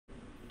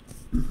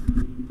Hello.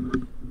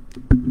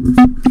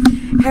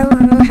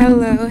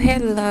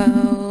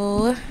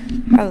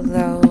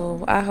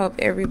 I hope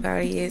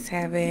everybody is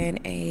having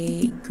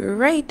a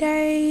great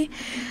day.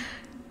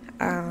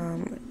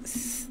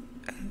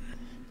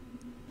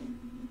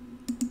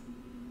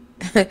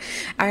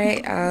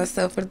 Alright,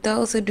 so for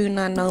those who do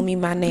not know me,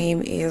 my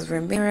name is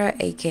Ramira,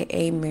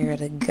 aka Mira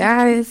the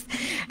Goddess.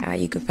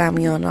 You can find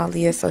me on all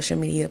the social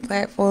media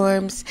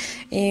platforms.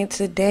 And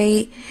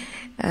today,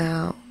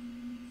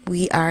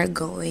 we are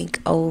going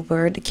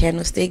over the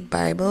Candlestick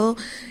Bible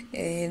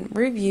and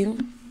review.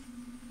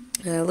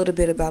 A little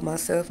bit about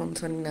myself. I'm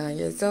 29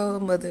 years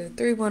old, mother of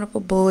 3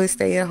 wonderful boys,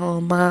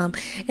 stay-at-home mom,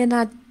 and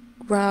I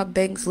rob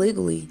banks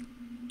legally.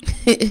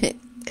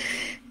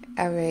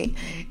 Alright,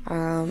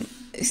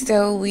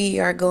 so we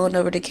are going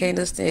over the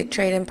Candlestick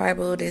Trading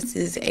Bible. This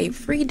is a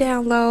free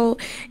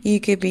download. You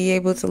could be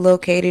able to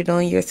locate it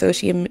on your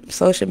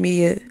social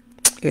media,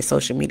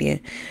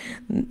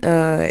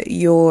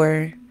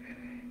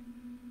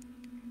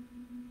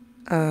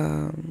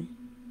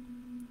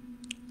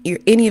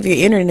 any of your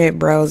internet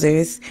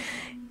browsers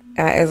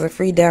as a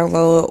free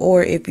download,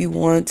 or if you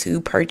want to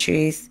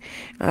purchase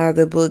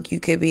the book, you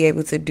could be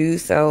able to do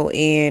so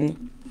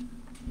in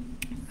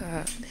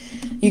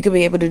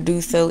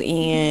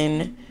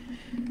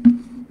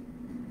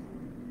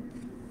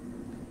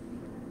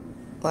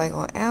like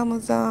on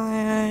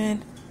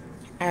Amazon.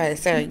 Alright,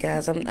 sorry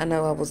guys, I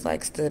know I was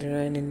like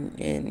stuttering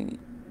and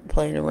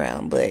playing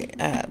around,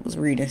 but I was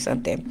reading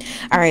something.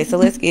 Alright, so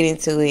let's get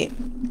into it.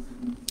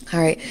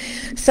 Alright,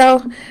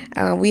 so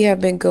we have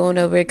been going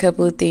over a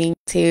couple of things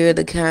here: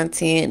 the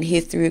content,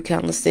 history of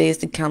candlesticks,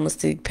 the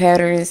candlestick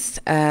patterns,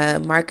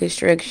 market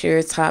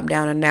structure,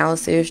 top-down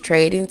analysis,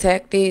 trading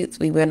tactics.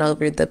 We went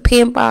over the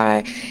pin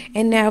bar,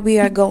 and now we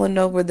are going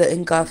over the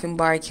engulfing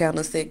bar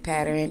candlestick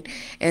pattern.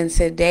 And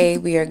today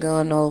we are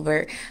going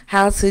over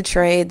how to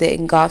trade the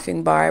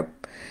engulfing bar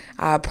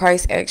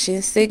price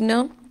action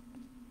signal.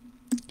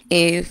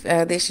 If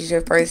this is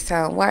your first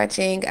time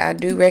watching, I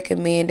do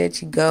recommend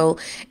that you go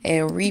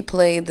and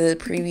replay the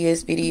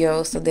previous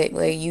video so that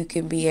way you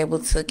can be able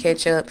to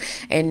catch up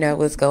and know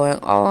what's going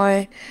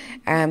on,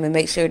 and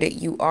make sure that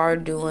you are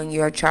doing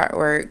your chart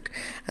work.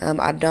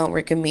 I don't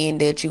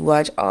recommend that you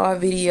watch all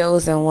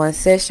videos in one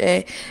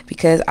session,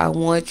 because I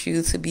want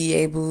you to be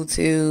able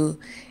to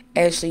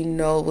actually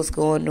know what's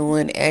going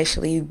on,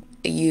 actually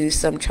use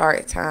some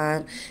chart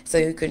time so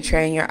you can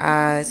train your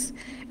eyes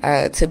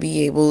to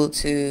be able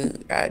to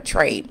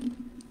trade.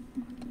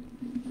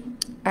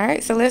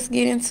 Alright, so let's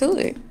get into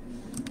it.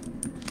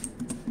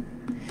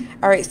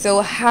 Alright,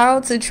 so how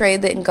to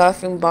trade the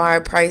engulfing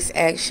bar price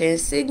action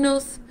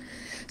signals.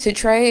 To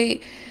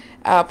trade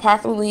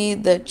properly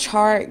the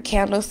chart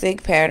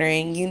candlestick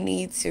pattern, you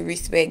need to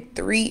respect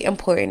 3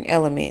 important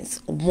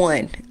elements.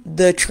 1,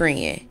 the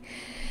trend.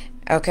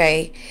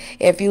 Okay,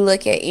 if you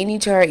look at any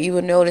chart, you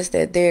will notice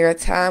that there are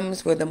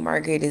times where the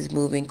market is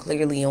moving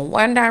clearly in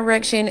one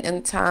direction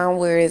and time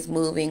where it's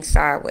moving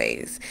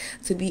sideways.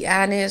 To be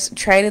honest,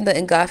 trading the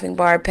engulfing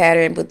bar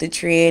pattern with the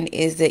trend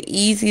is the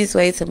easiest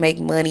way to make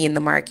money in the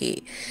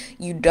market.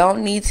 You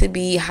don't need to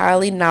be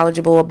highly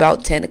knowledgeable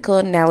about technical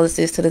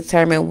analysis to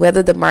determine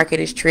whether the market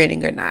is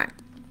trending or not.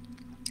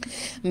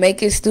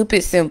 Make it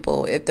stupid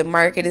simple. If the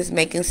market is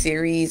making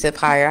series of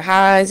higher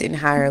highs and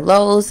higher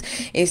lows,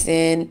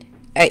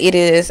 it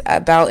is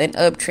about an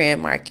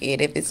uptrend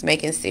market. If it's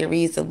making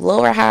series of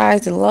lower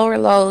highs and lower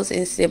lows,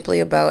 it's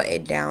simply about a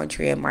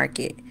downtrend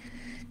market.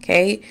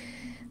 Okay,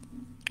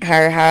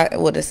 higher high.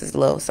 Well, this is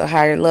low, so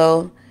higher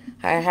low,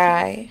 higher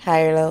high,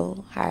 higher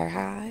low, higher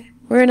high.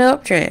 We're in an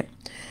uptrend.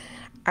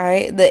 All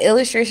right. The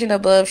illustration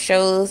above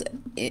shows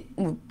it,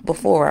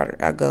 before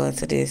I go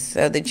into this,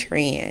 the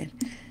trend.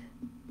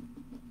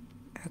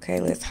 Okay,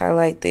 let's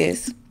highlight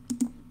this.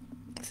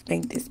 Let's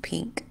make this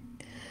pink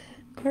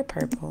or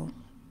purple.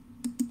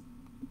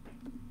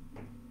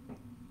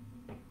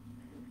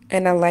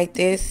 And I like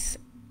this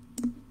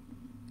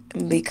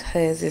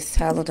because it's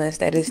telling us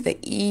that it's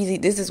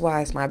this is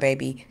why it's my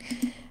baby.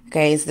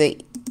 Okay,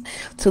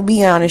 to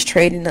be honest,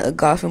 trading the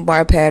engulfing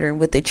bar pattern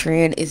with the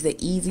trend is the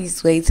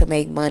easiest way to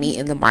make money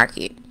in the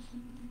market.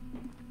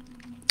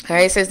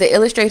 Alright, it says the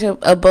illustration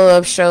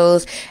above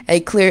shows a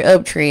clear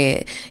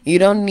uptrend. You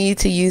don't need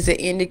to use an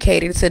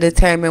indicator to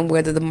determine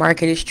whether the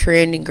market is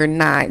trending or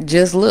not.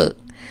 Just look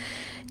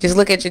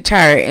at your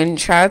chart and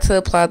try to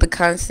apply the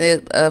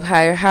concept of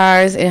higher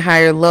highs and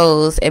higher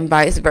lows and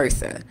vice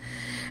versa.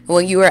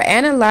 When you are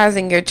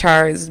analyzing your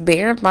charts,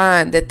 bear in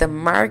mind that the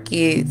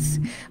markets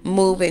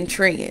move in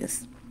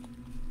trends.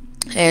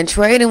 And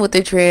trading with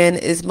the trend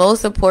is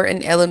most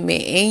important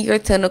element in your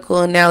technical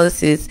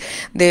analysis.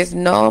 There's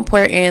no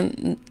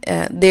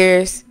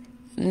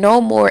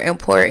more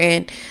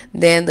important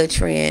than the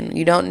trend.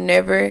 You don't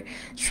never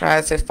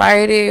try to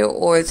fight it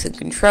or to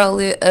control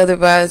it,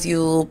 otherwise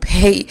you'll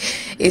pay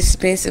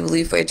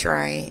expensively for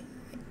trying.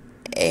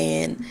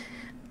 And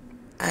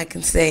I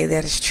can say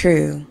that is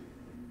true.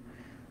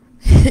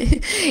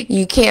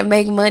 You can't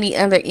make money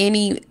under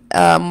any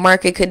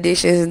market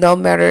conditions, no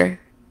matter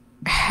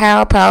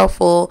how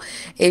powerful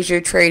is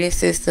your trading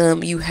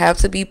system? You have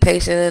to be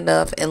patient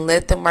enough and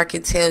let the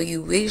market tell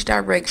you which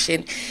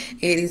direction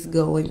it is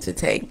going to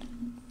take.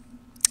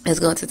 It's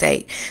going to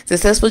take.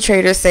 Successful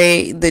traders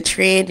say the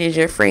trend is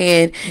your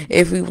friend.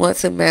 If we want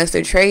to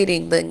master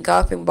trading, the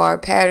engulfing bar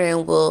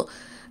pattern will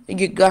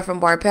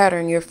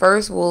your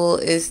first rule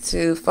is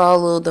to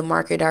follow the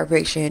market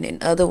direction. In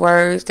other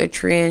words, the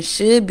trend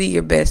should be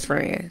your best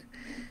friend.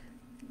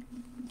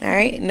 All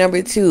right.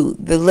 Number 2,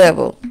 the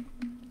level.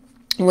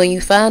 When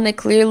you find a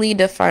clearly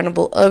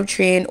definable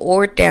uptrend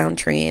or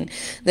downtrend,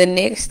 the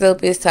next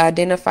step is to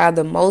identify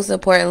the most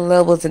important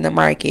levels in the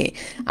market.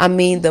 I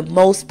mean, the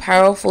most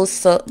powerful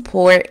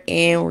support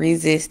and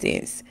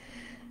resistance.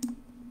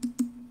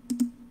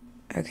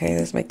 Okay,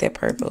 let's make that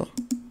purple.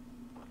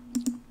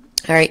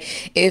 All right,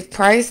 if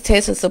price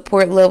tests a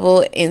support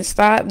level and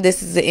stop,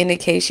 this is an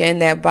indication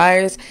that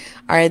buyers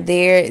are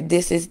there.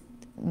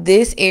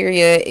 This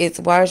area is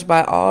watched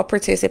by all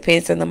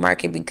participants in the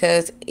market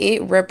because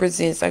it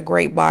represents a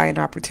great buying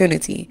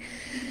opportunity.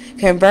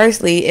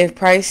 Conversely, if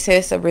price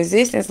tests a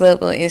resistance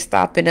level and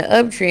stop in the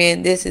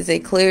uptrend, this is a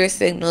clear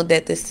signal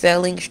that the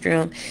selling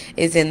stream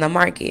is in the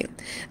market.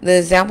 The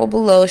example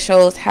below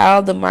shows how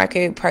the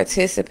market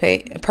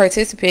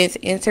participants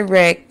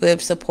interact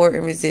with support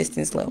and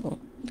resistance level.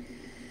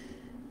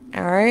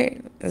 All right,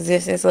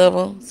 resistance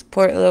level,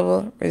 support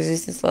level,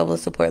 resistance level,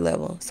 support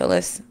level. So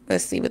let's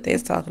see what they're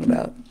talking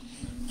about.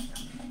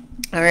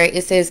 All right,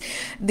 it says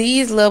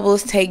these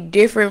levels take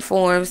different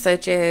forms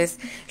such as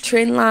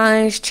trend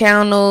lines,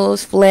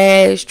 channels,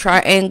 flags,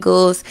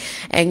 triangles,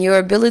 and your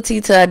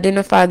ability to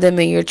identify them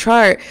in your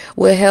chart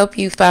will help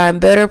you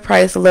find better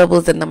price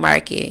levels in the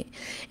market.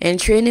 In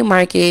trending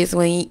markets,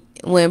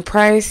 when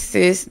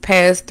prices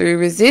pass through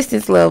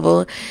resistance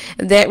level,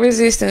 that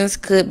resistance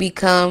could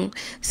become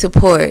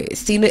support.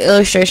 See the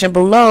illustration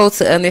below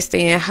to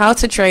understand how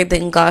to trade the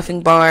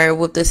engulfing bar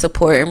with the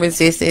support and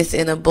resistance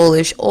in a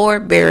bullish or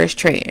bearish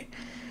trend.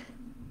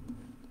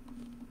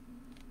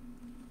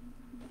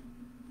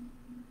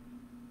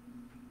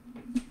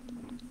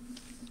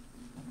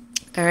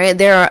 All right,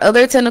 there are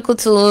other technical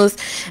tools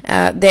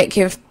that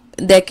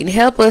can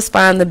help us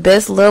find the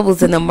best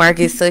levels in the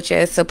market, such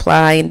as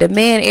supply and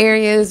demand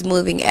areas,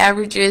 moving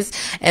averages,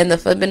 and the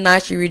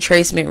Fibonacci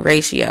retracement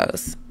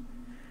ratios.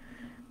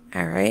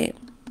 All right.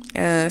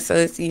 So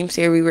it seems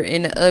here we were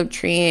in the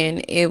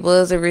uptrend. It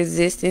was a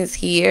resistance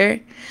here,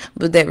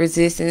 but that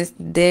resistance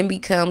then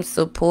becomes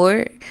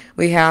support.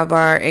 We have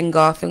our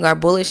engulfing, our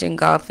bullish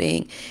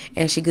engulfing,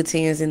 and she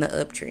continues in the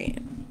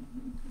uptrend.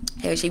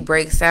 And she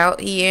breaks out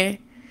here.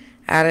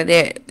 Out of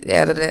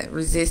that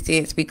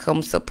resistance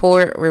becomes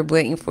support. We're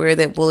waiting for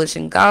that bullish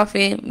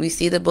engulfing. We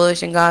see the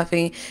bullish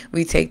engulfing.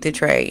 We take the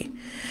trade.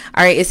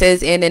 All right. It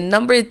says, and in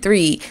number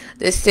 3,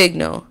 the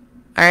signal.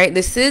 All right.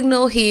 The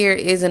signal here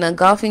is an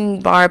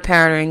engulfing bar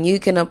pattern. You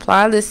can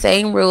apply the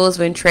same rules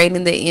when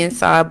trading the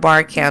inside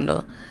bar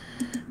candle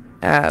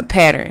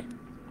pattern.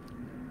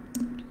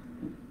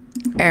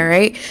 All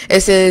right.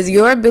 It says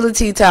your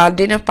ability to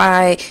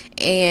identify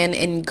an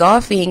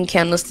engulfing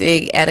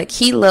candlestick at a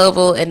key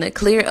level in a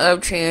clear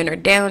uptrend or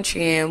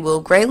downtrend will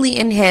greatly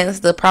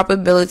enhance the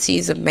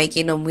probabilities of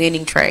making a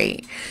winning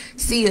trade.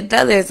 See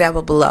another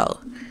example below.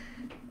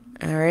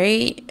 All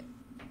right.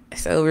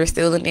 So we're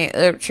still in that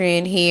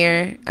uptrend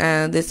here.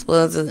 This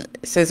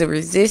says a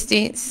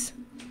resistance.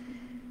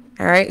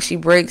 All right. She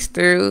breaks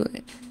through.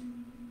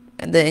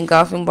 The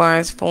engulfing bar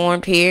is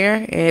formed here,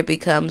 and it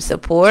becomes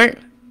support.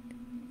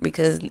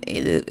 Because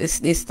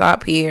it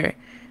stopped here.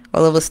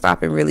 Well, it was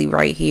stopping really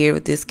right here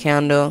with this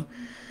candle.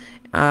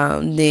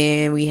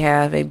 Then we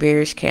have a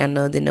bearish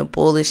candle. Then a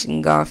bullish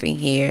engulfing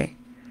here.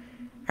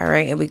 All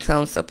right, it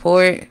becomes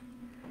support.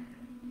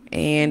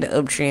 And the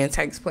uptrend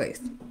takes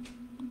place.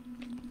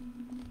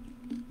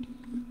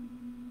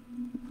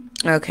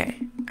 Okay.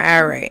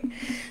 All right.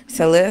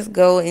 So let's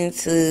go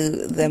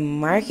into the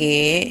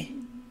market.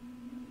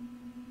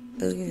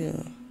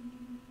 Ooh.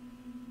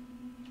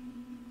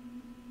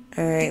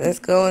 All right, let's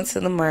go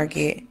into the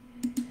market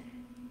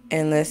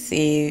and let's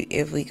see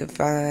if we can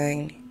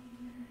find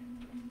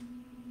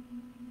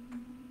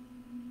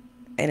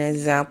an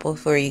example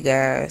for you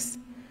guys.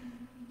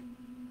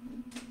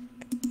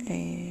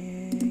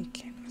 And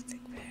candlestick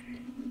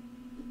pattern.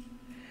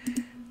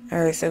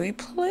 All right, so we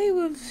play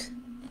with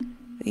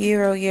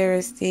Euro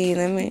USD.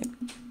 Let me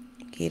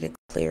get a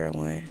clearer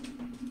one.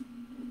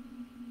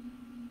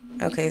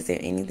 Okay, is there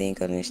anything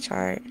on this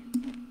chart?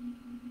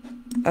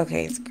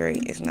 Okay, it's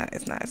great. It's not.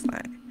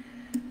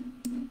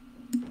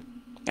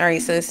 All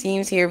right, so it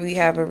seems here we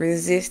have a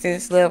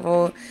resistance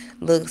level.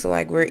 Looks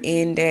like we're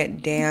in that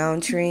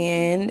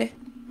downtrend,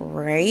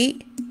 right?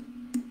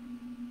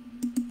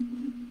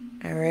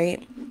 All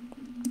right.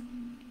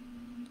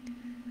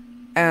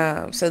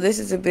 So this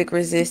is a big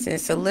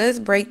resistance. So let's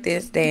break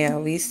this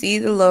down. We see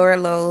the lower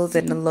lows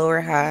and the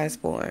lower highs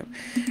form.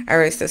 All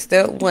right, so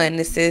step 1,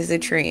 this is the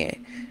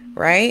trend,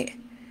 right?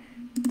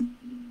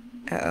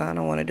 I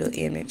don't want to do an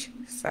image.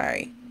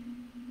 Sorry.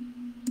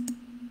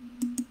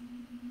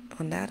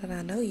 Well, now that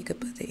I know you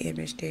could put the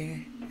image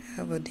there,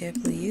 I will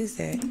definitely use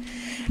that.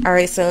 All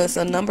right, so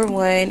number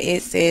one,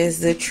 it says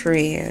the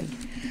trend.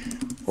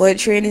 What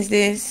trend is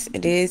this?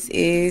 This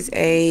is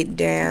a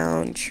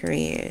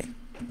downtrend.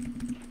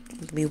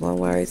 It can be one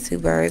word, two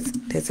words,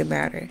 doesn't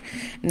matter.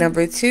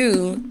 Number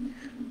two,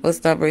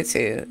 what's number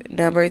two?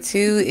 Number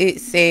two,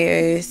 it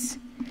says,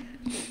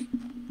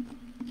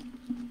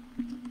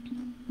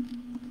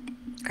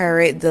 all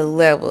right, the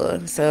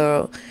level.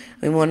 So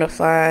we want to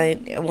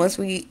find, once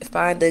we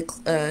find the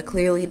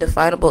clearly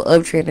definable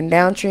uptrend and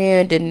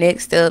downtrend, the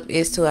next step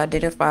is to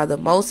identify the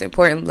most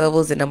important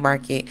levels in the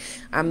market.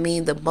 I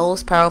mean, the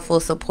most powerful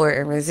support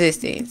and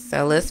resistance.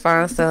 So let's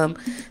find some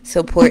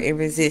support and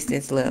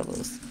resistance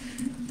levels.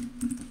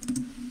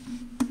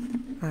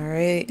 All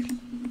right.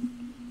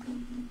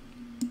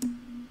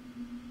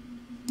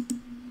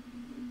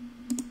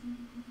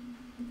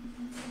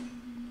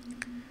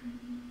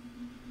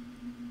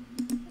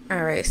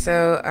 All right,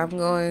 so I'm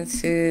going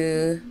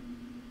to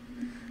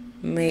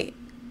make,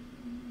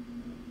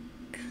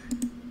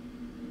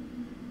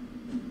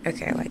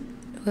 okay, like,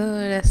 well,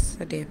 that's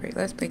a different.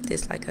 Let's make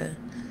this like a,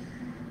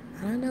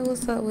 I don't know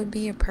what's up with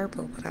being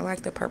purple, but I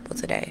like the purple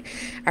today.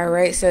 All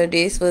right, so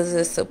this was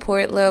a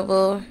support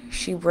level.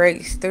 She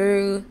breaks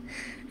through.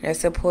 That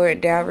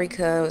support down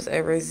becomes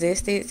a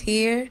resistance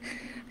here.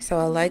 So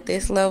I like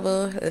this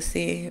level. Let's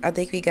see. I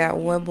think we got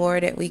one more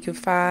that we can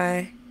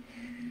find.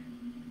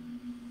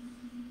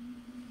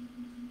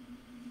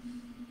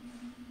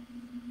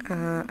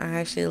 I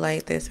actually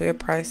like this. Where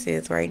price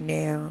is right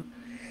now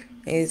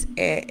is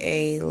at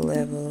a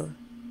level.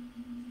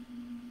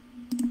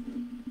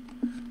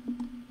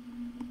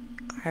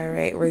 All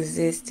right,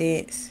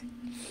 resistance.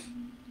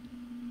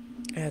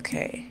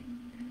 Okay.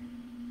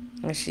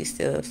 And she's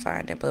still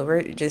finding, but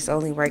we're just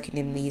only working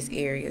in these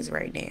areas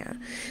right now.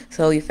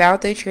 So we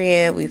found the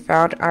trend. We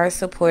found our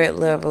support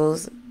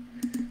levels.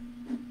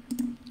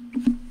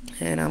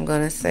 And I'm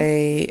going to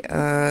say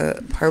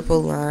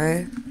purple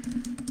line.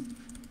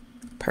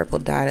 Purple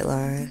dotted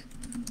line.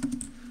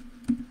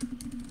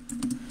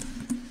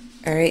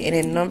 All right, and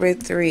then number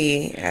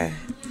three, I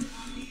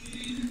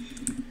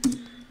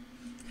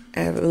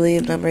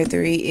believe number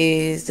three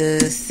is the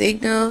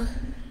signal.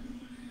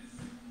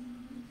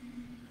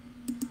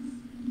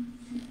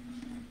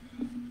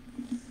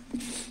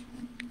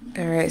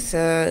 All right,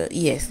 so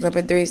yes,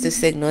 number three is the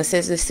signal. It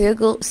says the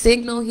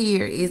signal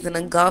here is an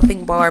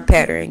engulfing bar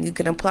pattern. You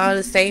can apply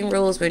the same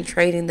rules when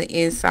trading the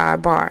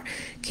inside bar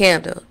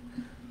candle.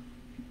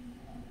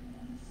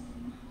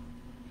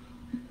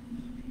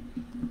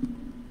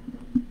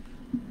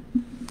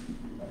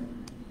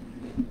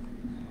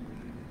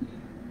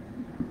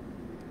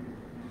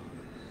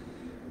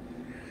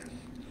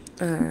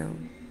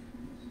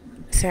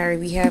 Sorry,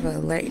 we have an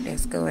alert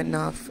that's going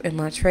off in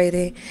my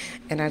trading,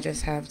 and I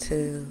just have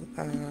to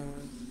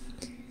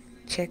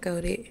check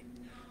out it.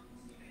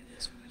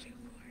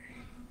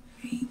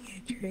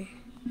 Entry.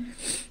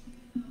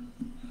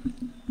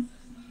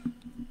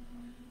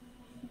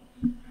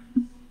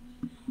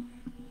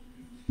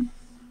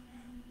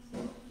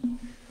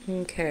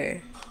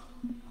 Okay.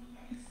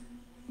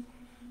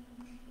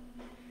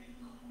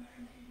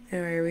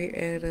 Alright, we're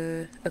at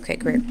okay,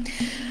 great.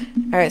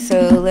 Alright,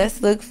 so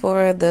let's look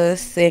for the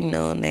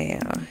signal now.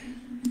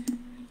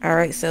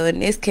 Alright, so in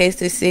this case,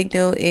 the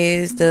signal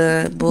is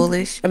the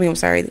bullish.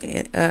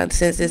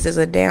 Since this is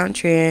a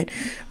downtrend,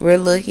 we're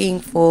looking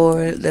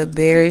for the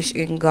bearish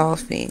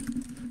engulfing.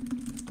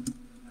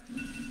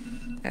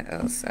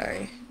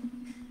 Sorry.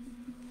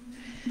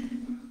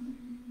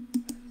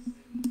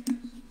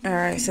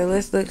 Alright, so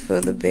let's look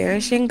for the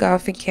bearish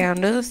engulfing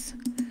candles.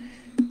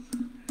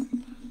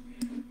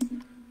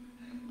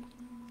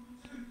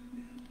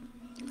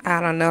 I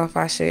don't know if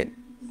I should.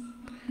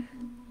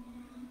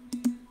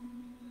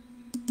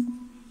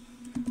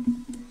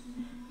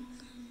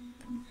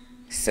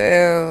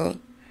 So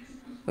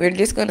we're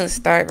just going to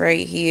start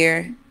right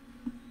here.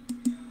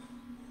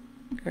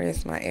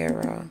 Where's my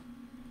arrow?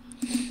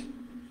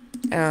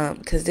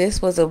 Because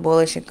this was a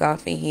bullish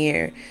engulfing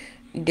here.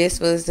 This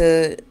was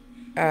a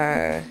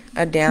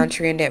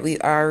downtrend that we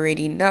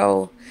already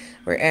know.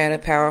 We're at a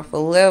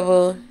powerful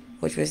level,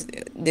 which was,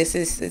 this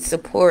is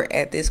support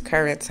at this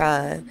current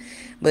time.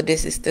 But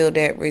this is still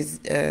that,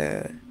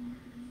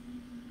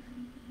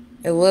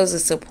 it was a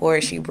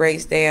support. She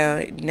breaks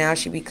down. Now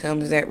she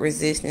becomes that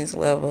resistance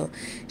level.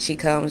 She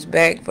comes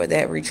back for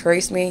that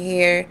retracement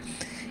here.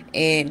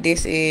 And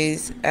this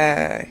is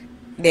that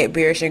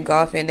bearish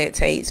engulfing that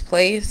takes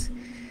place.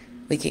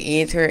 We can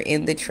enter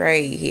in the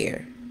trade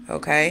here.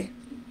 Okay.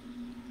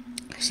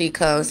 She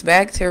comes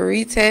back to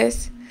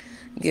retest.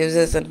 Gives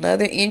us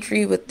another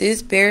entry with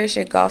this bearish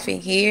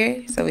engulfing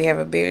here. So we have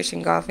a bearish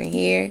engulfing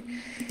here.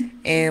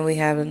 And we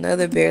have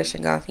another bearish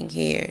engulfing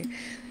here.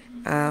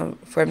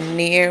 From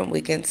there, we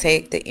can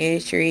take the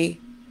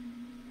entry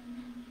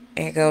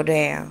and go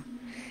down.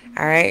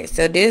 Alright,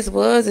 so this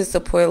was a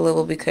support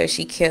level because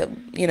she kept,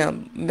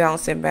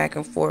 bouncing back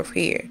and forth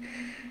here.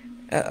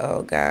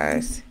 Uh-oh,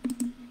 guys.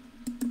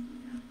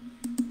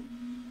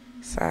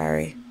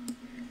 Sorry.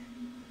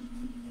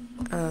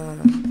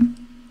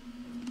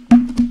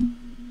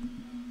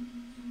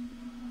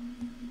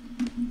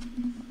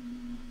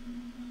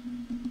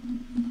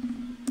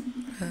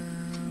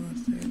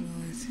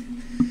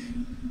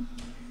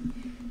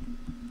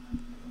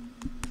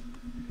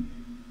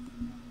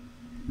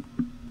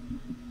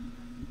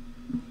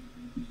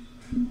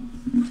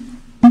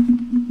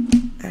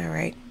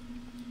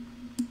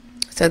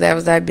 So that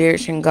was our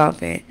bearish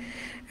engulfing.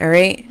 All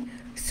right.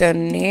 So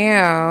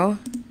now,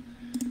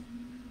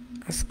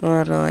 what's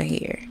going on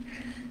here?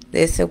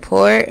 This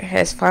support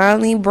has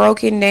finally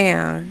broken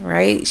down,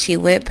 right? She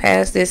went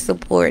past this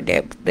support,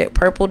 that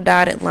purple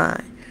dotted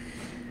line.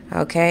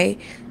 Okay.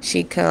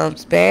 She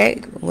comes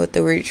back with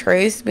the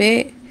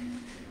retracement.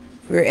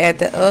 We're at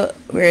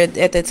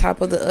the top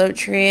of the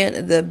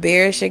uptrend. The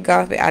bearish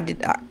engulfing.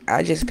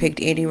 I just picked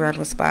any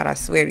random spot, I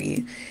swear to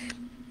you.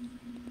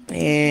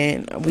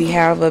 And we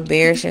have a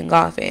bearish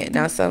engulfing.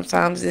 Now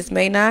sometimes this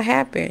may not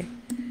happen.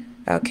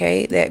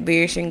 Okay, that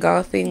bearish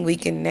engulfing, we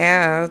can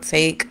now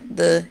take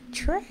the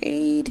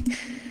trade.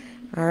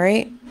 All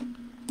right.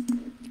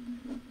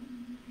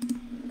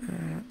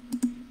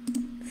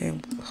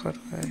 And hold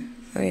on.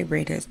 Let me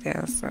bring this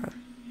down some.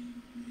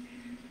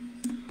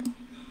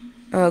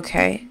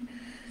 Okay.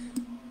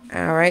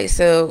 All right.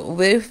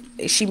 So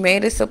she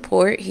made a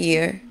support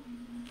here,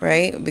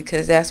 right?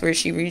 Because that's where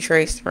she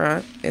retraced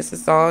from. This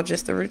is all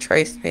just a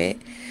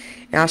retracement.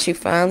 Now she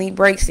finally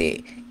breaks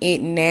it.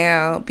 It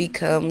now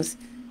becomes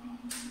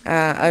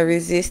a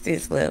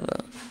resistance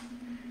level.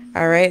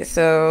 All right,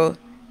 so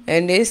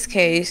in this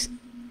case,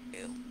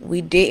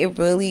 we didn't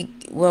really,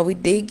 we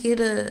did get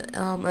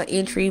an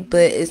entry,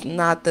 but it's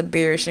not the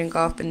bearish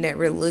engulfing that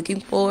we're looking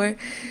for.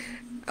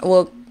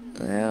 Well,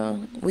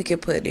 we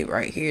could put it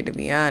right here, to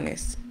be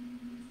honest.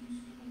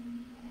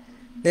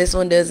 This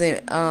one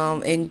doesn't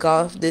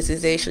engulf. This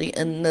is actually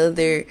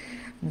another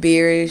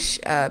bearish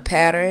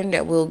pattern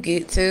that we'll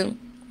get to,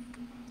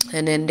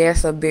 and then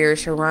there's a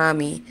bearish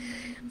harami.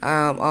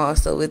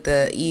 Also with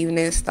the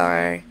evening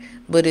star,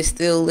 but it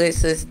still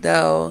lets us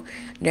know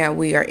now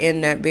we are in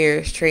that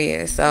bearish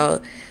trend.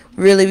 So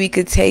really we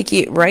could take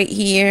it right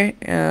here,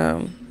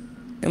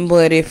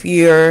 but if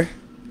you're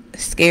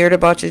scared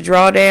about your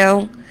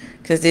drawdown,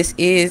 because this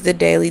is the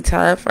daily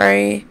time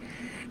frame,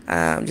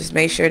 just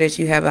make sure that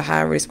you have a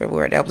high risk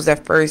reward. That was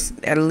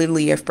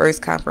literally our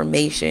first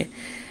confirmation,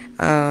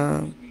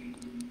 but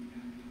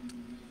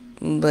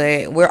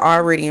we're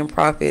already in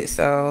profit,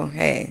 so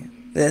hey,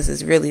 this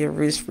is really a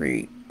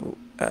risk-free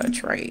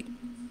trade.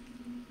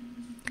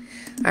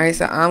 All right,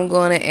 so I'm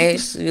going to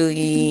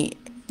actually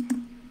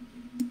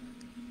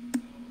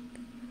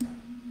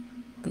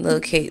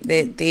locate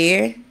that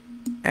there.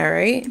 All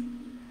right.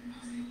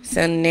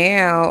 So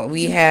now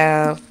we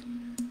have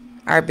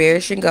our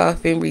bearish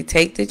engulfing. We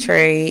take the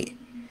trade.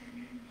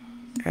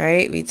 All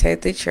right, we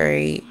take the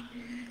trade.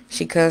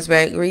 She comes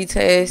back,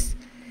 retests.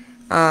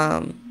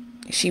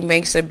 She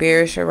makes a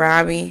bearish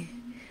harami.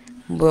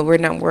 But we're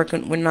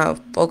not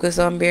focused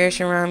on bearish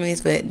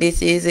haramis, but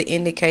this is an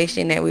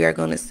indication that we are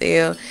going to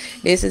sell.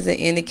 This is an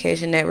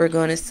indication that we're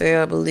going to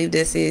sell. I believe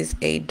this is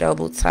a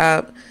double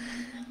top,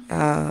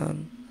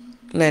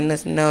 letting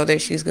us know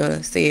that she's going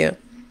to sell.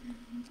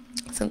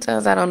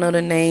 Sometimes I don't know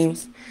the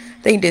names.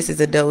 I think this is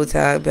a double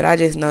top, but I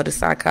just know the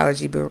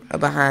psychology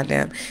behind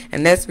them.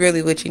 And that's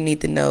really what you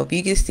need to know. If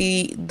you can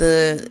see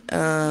the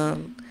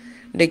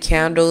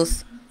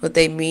candles, what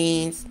they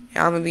mean,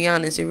 I'm gonna be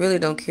honest, you really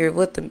don't care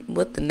what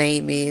the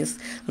name is.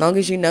 As long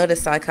as you know the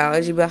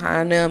psychology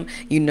behind them,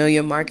 you know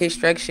your market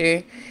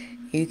structure,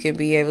 you can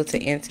be able to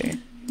enter.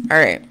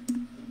 Alright,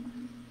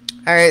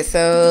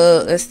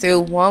 so let's do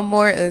one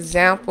more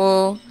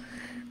example.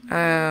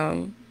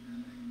 The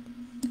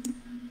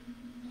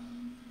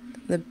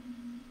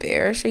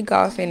bearish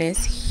engulfing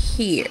is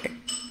here.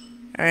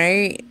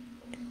 Alright.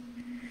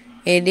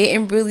 It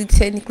didn't really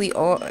technically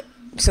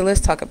so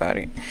let's talk about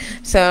it.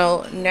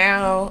 So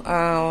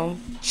now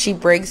she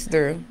breaks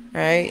through,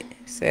 right?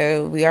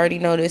 So we already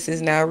know this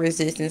is now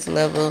resistance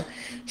level.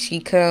 She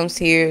comes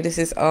here. This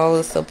is all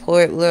a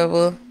support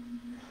level.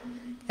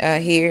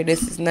 Here,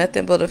 this is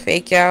nothing but a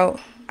fake out.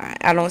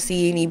 I don't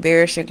see any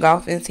bearish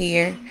engulfings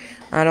here.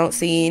 I don't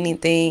see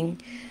anything.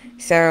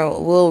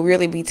 So we'll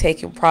really be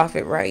taking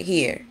profit right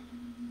here.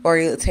 Or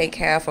you'll take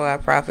half of our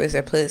profits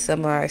or put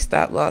some of our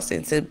stop loss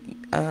into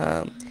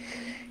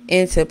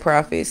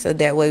profit, so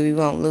that way we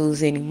won't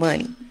lose any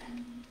money.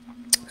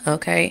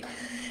 Okay,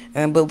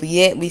 but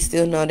yet we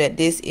still know that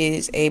this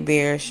is a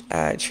bearish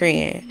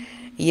trend.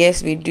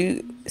 Yes, we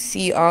do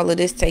see all of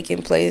this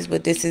taking place,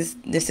 but this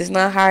is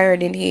not higher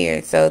than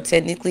here. So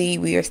technically,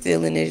 we are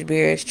still in this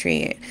bearish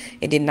trend.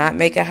 It did not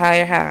make a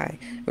higher high.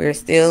 We're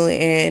still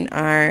in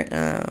our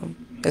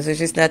because it's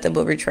just nothing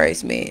but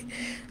retracement.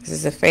 This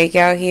is a fake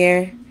out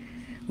here,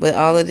 but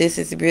all of this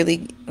is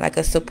really like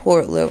a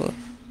support level.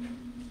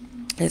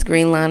 This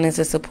green line is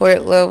a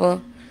support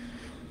level.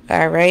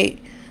 All right.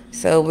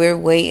 So we're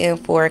waiting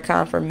for a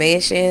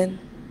confirmation.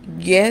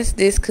 Yes,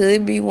 this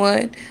could be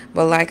one.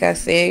 But like I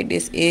said,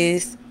 this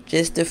is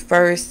just the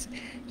first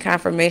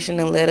confirmation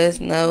to let us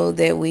know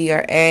that we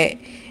are at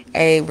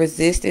a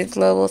resistance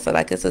level. So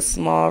like it's a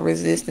small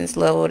resistance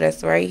level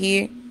that's right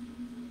here.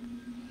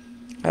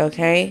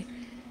 Okay.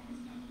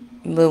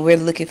 But we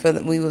was looking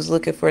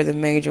for the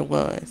major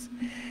ones.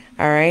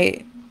 All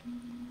right.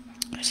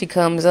 She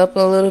comes up a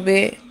little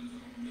bit.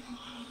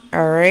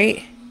 All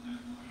right.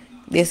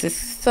 This is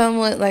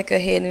somewhat like a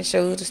head and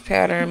shoulders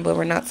pattern, but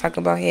we're not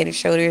talking about head and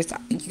shoulders.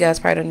 You guys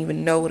probably don't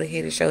even know what a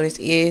head and shoulders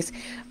is,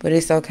 but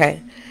it's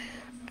okay.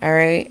 All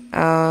right.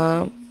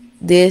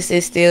 This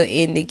is still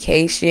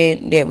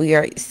indication that we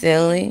are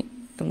selling.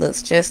 It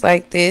looks just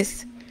like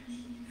this.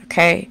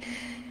 Okay.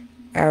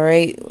 All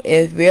right.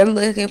 If we're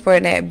looking for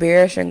that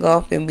bearish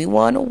engulfing, we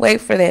want to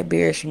wait for that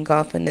bearish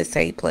engulfing to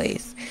take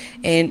place.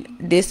 And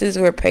this is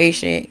where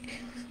patient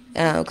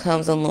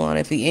comes along.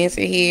 If you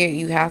enter here,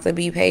 you have to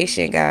be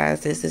patient,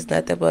 guys. This is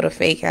nothing but a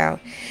fake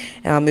out.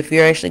 If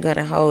you're actually going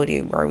to hold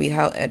it, or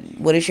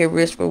what is your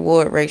risk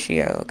reward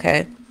ratio?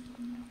 Okay.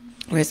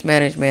 Risk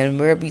management. And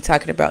we'll be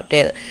talking about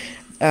that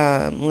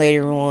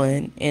later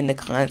on in the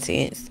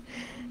contents.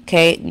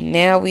 Okay,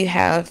 now we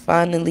have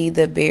finally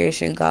the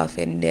bearish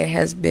engulfing that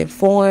has been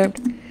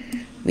formed.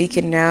 We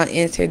can now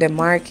enter the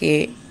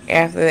market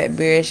after that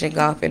bearish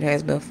engulfing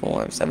has been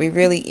formed. So we're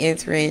really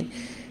entering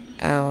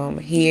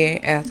here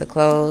at the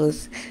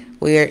close.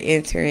 We are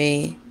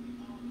entering.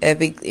 If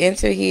we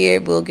enter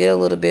here, we'll get a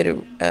little bit of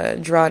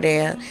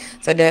drawdown.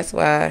 So that's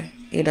why,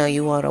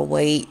 you want to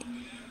wait.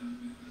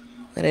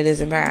 But it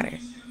doesn't matter.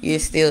 You're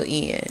still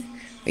in.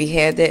 We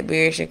had that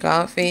bearish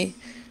engulfing.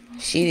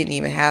 She didn't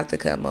even have to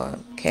come up.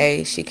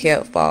 Okay, she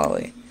kept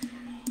falling.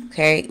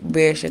 Okay,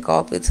 bearish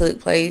engulfing took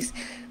place.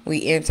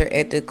 We entered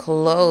at the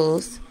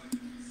close.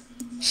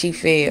 She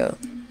fell.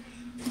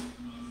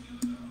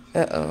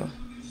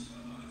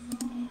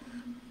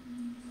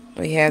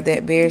 We have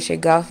that bearish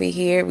engulfing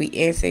here. We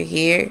entered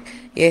here.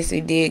 Yes,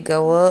 we did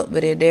go up,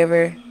 but it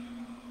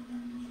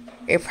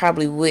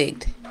probably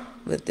wigged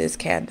with this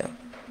candle.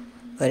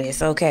 But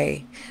it's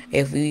okay.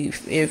 If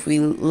we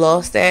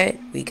lost that,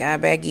 we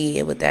got back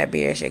in with that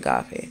bearish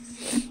engulfing.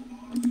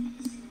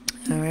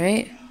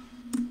 Alright.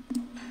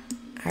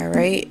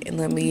 Alright, and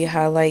let me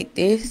highlight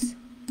this.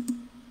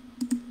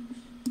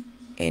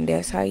 And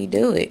that's how you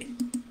do it.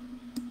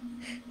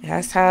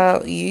 That's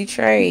how you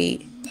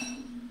trade.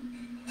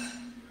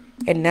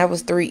 And that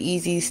was 3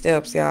 easy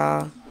steps,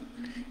 y'all.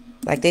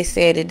 Like they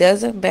said, it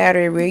doesn't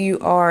matter where you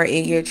are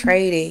in your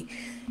trading.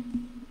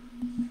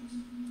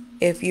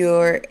 If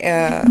you're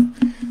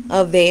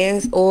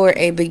advanced or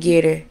a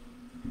beginner.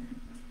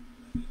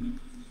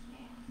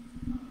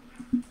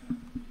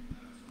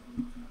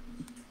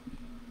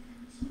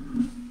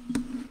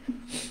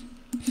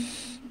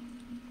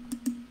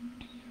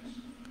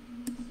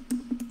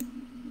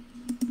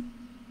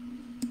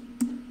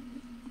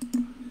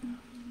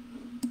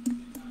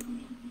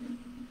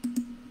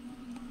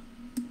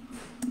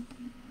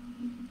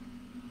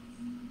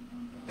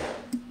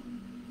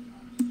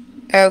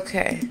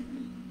 Okay.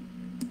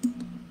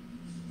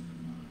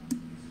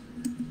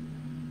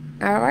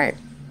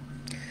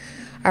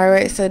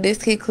 Alright, so this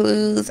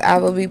concludes. I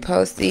will be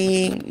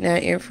posting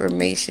that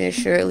information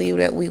shortly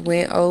that we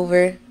went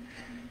over.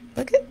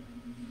 Look at.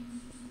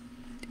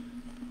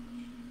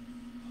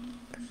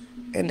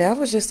 And that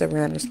was just a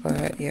random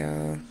spot,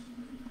 y'all.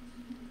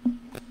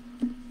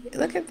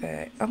 Look at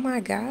that. Oh my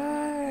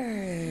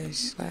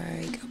gosh.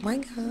 Like, oh my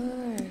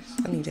gosh.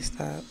 I need to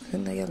stop.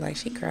 And they're like,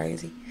 she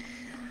crazy.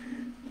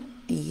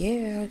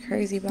 Yeah,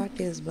 crazy about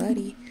this,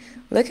 buddy.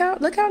 Look how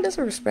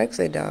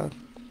disrespectful, though.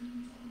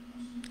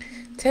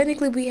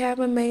 Technically, we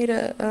haven't made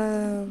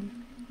a.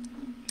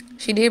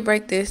 She did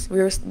break this.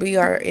 We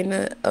are in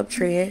an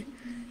uptrend.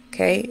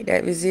 Okay,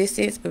 that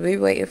resistance, but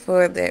we're waiting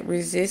for that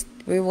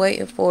We're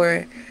waiting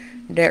for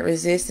that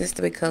resistance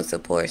to become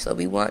support. So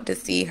we want to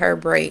see her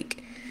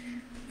break.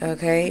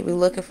 Okay, we're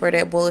looking for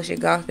that bullish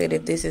engulfing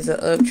if this is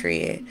an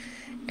uptrend,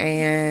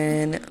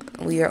 and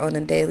we are on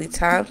a daily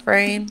time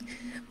frame,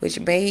 which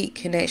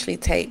can actually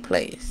take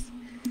place.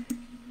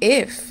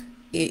 If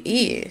it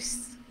is.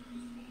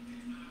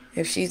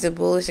 If she's a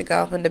bullish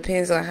engulfing,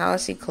 depends on how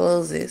she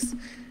closes.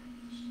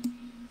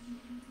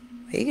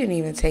 You can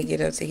even take it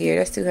up to here.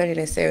 That's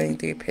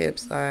 273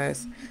 pips,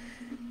 guys.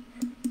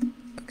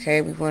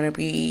 Okay, we want to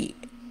be.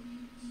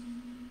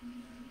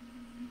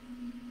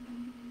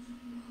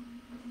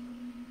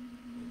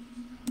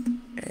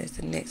 That's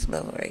the next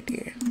level right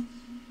there.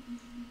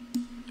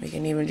 We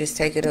can even just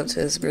take it up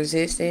to its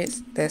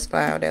resistance. That's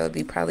fine. That would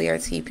be probably our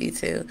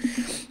TP2.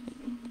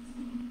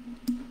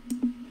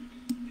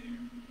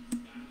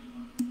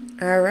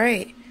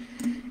 Alright.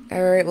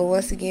 Well,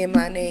 once again,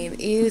 my name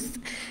is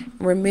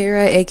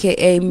Ramira,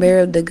 aka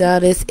Mary of the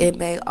Goddess,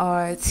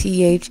 MARTHEGODESS.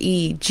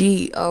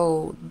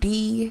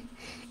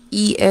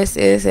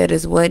 That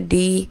is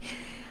 1D.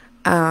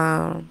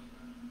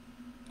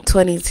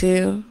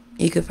 22.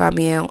 You can find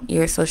me on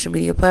your social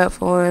media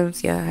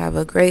platforms. Y'all have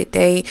a great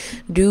day.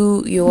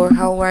 Do your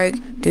homework.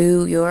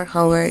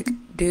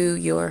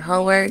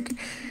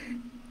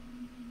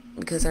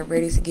 Because I'm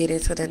ready to get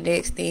into the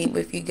next thing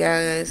with you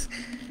guys.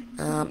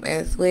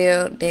 As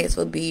well, next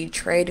will be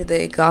trading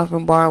the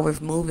engulfing bar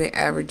with moving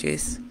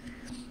averages.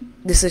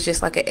 This is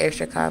just like an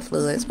extra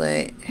confluence,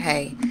 but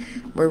hey,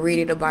 we're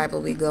reading the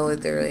Bible, we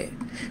going through it.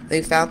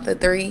 We found the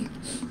 3.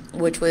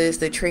 which was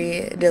the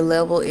trend, the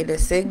level, and the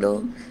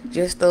signal.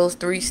 Just those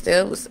 3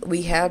 steps.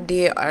 We have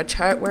did our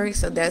chart work,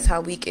 so that's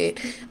how we could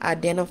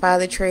identify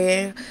the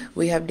trend.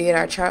 We have did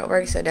our chart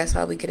work, so that's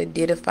how we could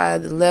identify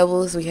the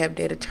levels. We have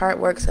did a chart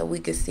work, so we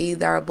could see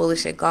our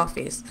bullish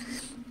engulfings.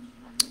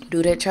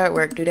 Do that chart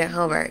work, do that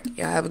homework.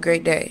 Y'all have a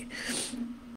great day.